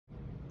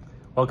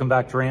Welcome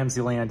back to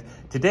RamZland.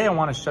 Today I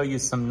want to show you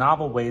some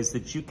novel ways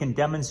that you can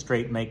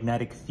demonstrate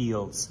magnetic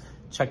fields.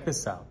 Check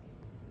this out.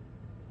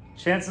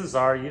 Chances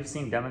are you've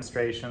seen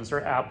demonstrations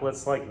or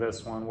applets like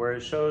this one where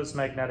it shows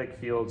magnetic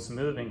fields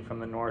moving from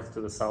the North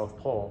to the South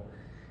Pole.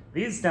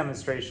 These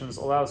demonstrations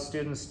allow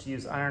students to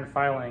use iron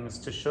filings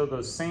to show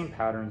those same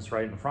patterns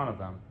right in front of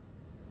them.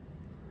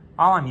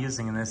 All I'm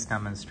using in this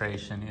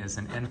demonstration is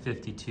an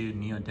N52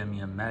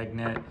 neodymium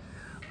magnet,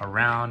 a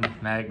round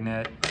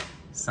magnet,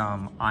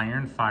 some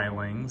iron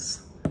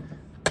filings,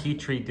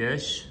 petri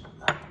dish,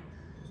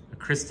 a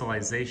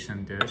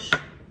crystallization dish,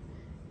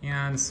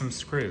 and some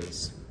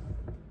screws.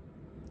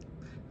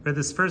 For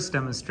this first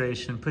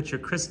demonstration, put your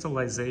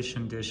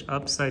crystallization dish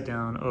upside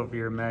down over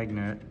your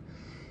magnet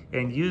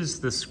and use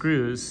the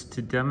screws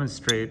to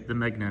demonstrate the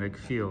magnetic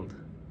field.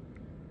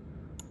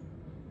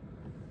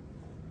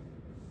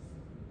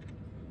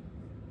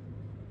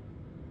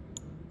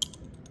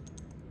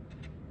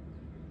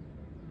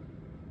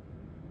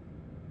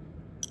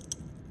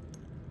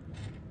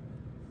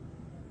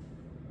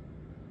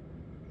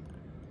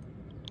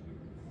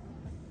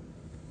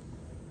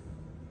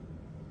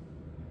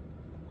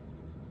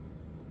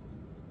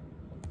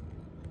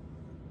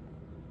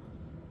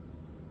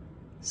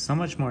 So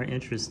much more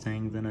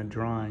interesting than a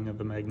drawing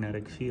of a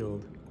magnetic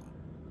field.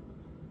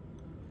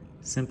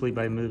 Simply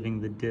by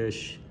moving the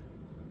dish,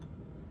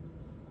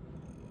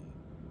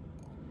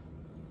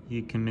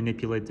 you can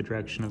manipulate the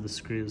direction of the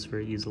screws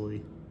very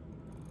easily.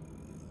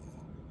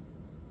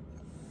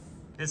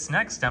 This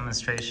next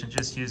demonstration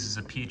just uses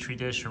a petri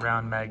dish, a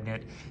round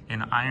magnet,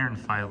 and iron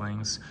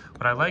filings.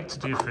 What I like to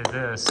do for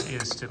this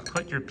is to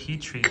put your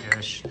petri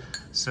dish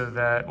so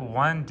that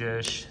one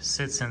dish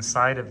sits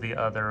inside of the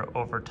other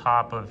over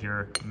top of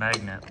your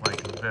magnet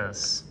like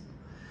this.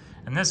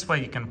 And this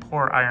way you can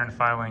pour iron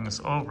filings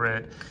over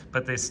it,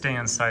 but they stay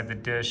inside the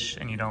dish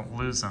and you don't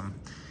lose them.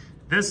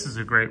 This is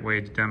a great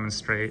way to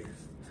demonstrate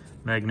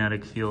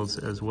magnetic fields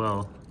as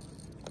well.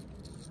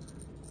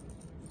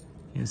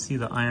 You see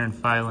the iron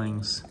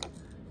filings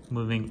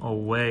moving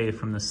away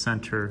from the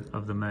center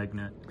of the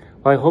magnet.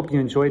 Well, I hope you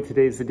enjoyed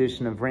today's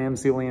edition of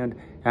RamZland,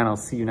 and I'll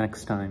see you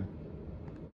next time.